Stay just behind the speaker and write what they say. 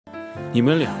你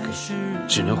们两个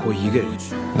只能活一个人，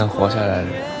能活下来的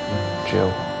人只有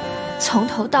我。从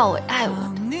头到尾爱我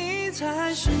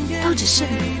的，都只是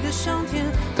你。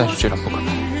但是这种不可能，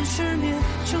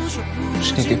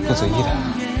是你对负责一的。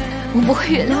我不会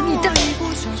原谅你的。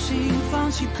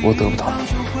我得不到你，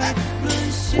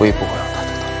我也不会让他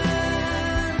得到。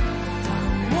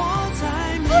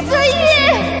负责一，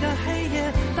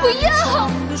不要！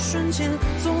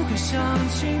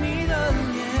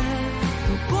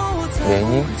原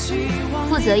因？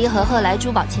负责一和贺来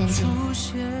珠宝千金，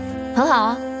很好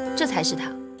啊，这才是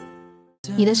他。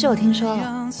你的事我听说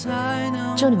了，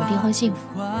祝你们订婚幸福。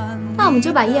那我们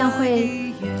就把宴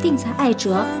会定在艾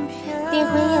哲。订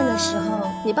婚宴的时候，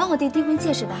你帮我订订婚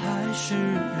戒指吧。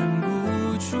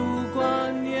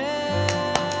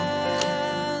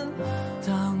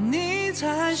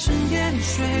在深夜里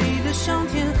睡得像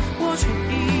天，我却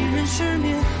依然失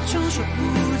眠，承受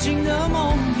不尽的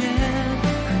梦魇。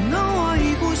可能我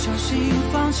一不小心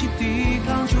放弃抵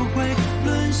抗，就会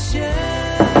沦陷。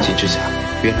金之夏，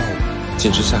原谅我。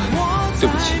金之夏，对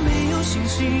不起。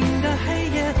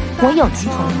我有男朋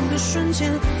友。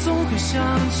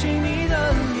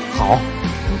好。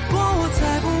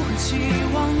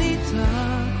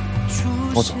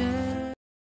我走。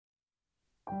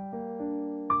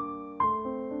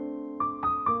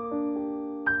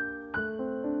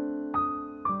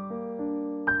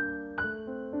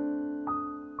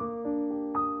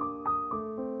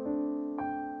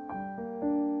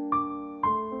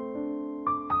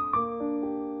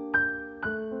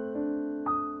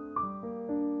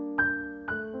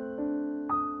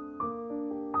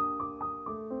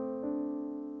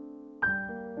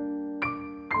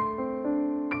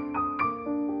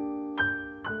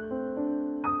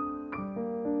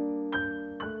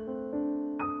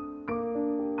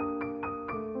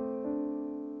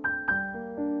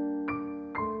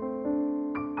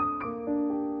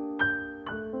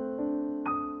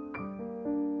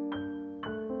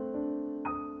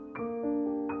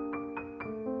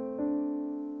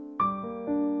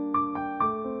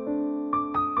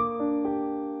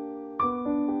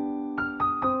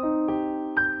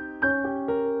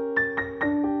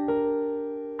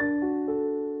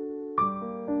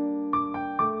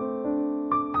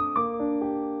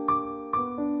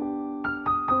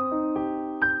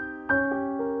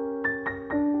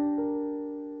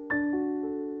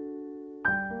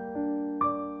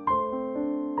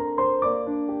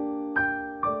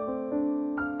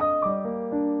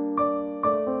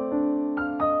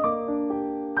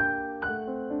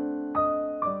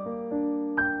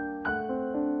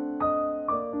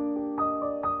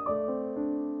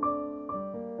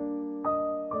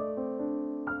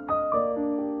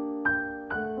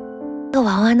这个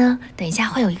娃娃呢，等一下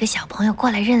会有一个小朋友过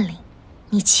来认领，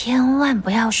你千万不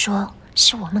要说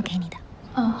是我们给你的。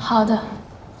嗯，好的，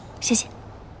谢谢。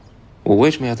我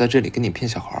为什么要在这里跟你骗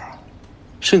小孩啊？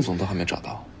盛总都还没找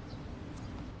到。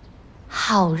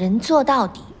好人做到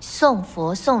底，送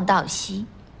佛送到西。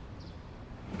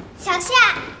小夏，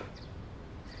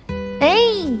哎，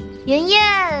妍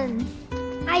妍，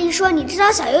阿姨说你知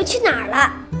道小优去哪儿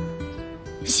了？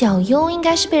小优应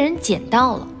该是被人捡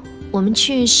到了。我们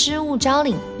去失物招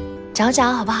领，找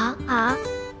找好不好？好，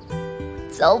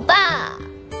走吧。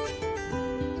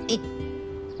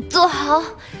坐好。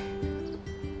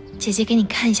姐姐给你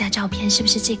看一下照片，是不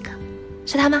是这个？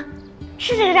是他吗？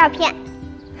是这个照片。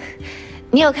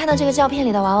你有看到这个照片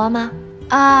里的娃娃吗？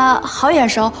啊，好眼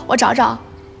熟，我找找。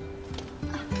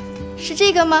是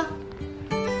这个吗？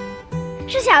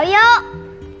是小优。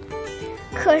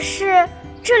可是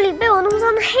这里被我弄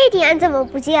脏的黑点怎么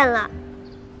不见了？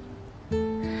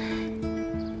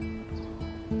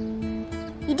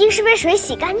一定是被水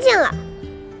洗干净了，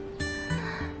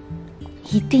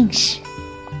一定是。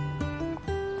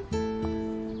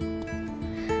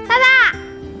爸爸，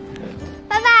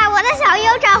爸爸，我的小优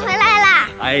找回来了。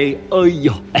哎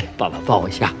呦，哎，爸爸抱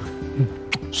一下。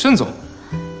盛总，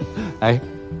哎，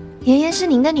妍妍是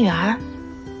您的女儿。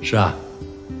是啊，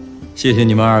谢谢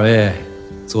你们二位，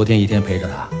昨天一天陪着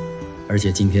她，而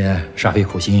且今天煞费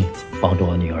苦心帮助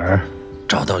我女儿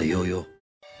找到了悠悠。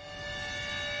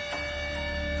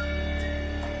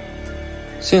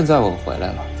现在我回来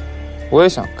了，我也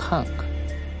想看看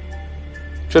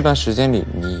这段时间里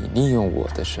你利用我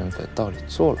的身份到底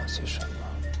做了些什么。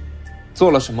做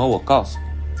了什么我告诉你，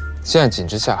现在井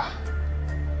之下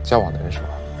交往的人是我，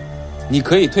你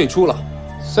可以退出了。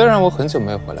虽然我很久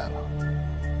没有回来了，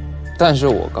但是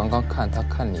我刚刚看他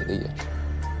看你的眼神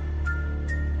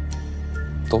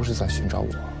都是在寻找我。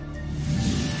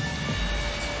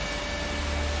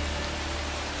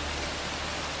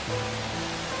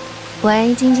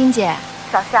喂，晶晶姐。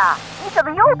小夏，你怎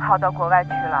么又跑到国外去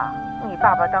了？你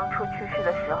爸爸当初去世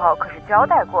的时候可是交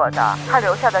代过的，他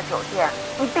留下的酒店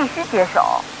你必须接手。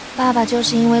爸爸就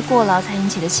是因为过劳才引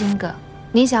起的心梗，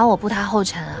你想我步他后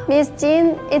尘啊 Miss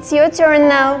Jean, it's your turn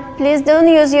now. Please don't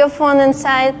use your phone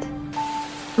inside.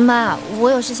 妈，我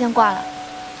有事先挂了。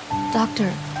Doctor,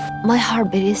 my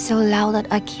heartbeat is so loud that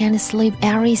I can't sleep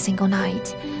every single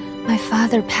night. My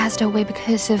father passed away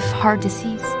because of heart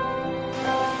disease.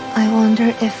 I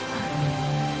wonder if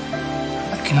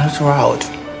I cannot rule out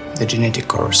the genetic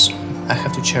course. I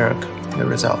have to check the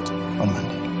result on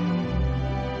Monday.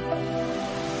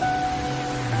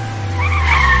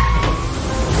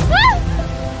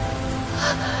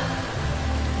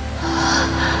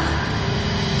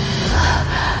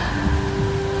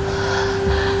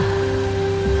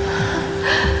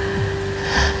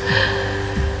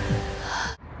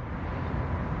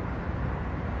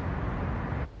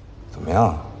 怎么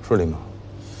样，顺利吗？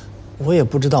我也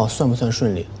不知道算不算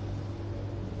顺利。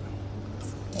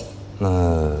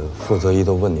那负责一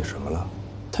都问你什么了？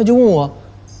他就问我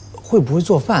会不会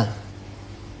做饭，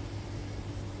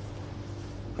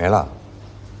没了。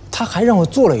他还让我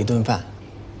做了一顿饭。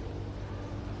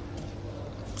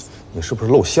你是不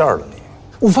是露馅了你？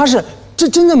我发誓，这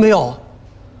真的没有。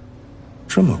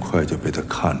这么快就被他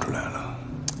看出来了？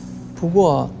不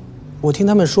过，我听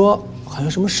他们说，好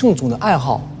像什么盛总的爱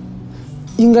好，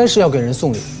应该是要给人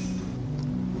送礼。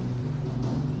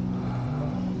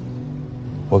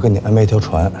我给你安排一条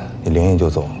船，你连夜就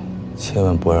走，千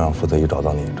万不要让负责一找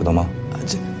到你，知道吗？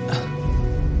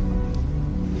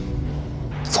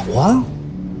走啊！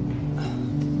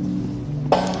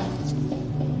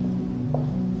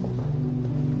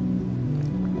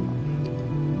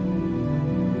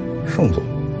盛总。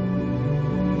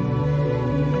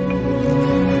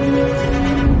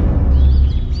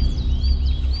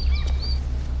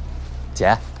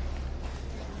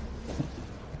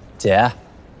姐，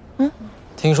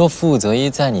听说傅泽一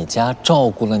在你家照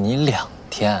顾了你2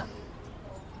天，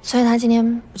所以他今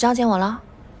天不召见我了。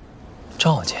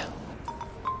召见。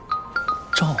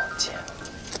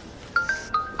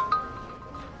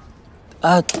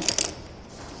啊，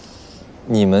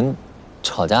你们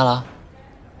吵架了？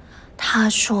他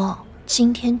说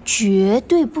今天绝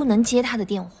对不能接他的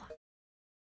电话。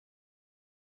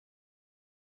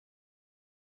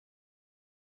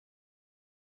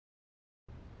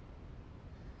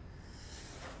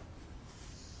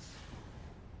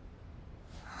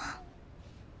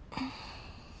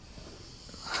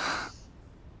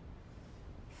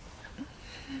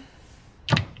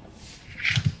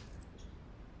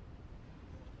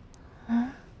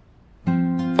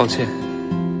抱歉，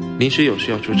临时有事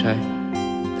要出差，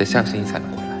得下个星期才能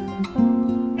回来。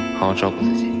好好照顾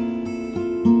自己。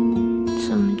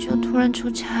怎么就突然出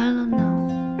差了呢？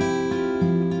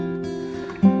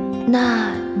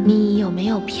那你有没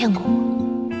有骗过我？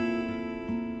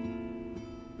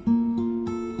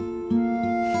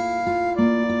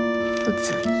傅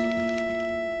泽一，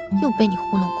又被你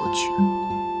糊弄过去了。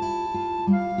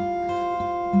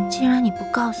既然你不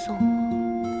告诉我，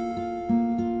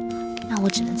那我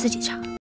只能自己查。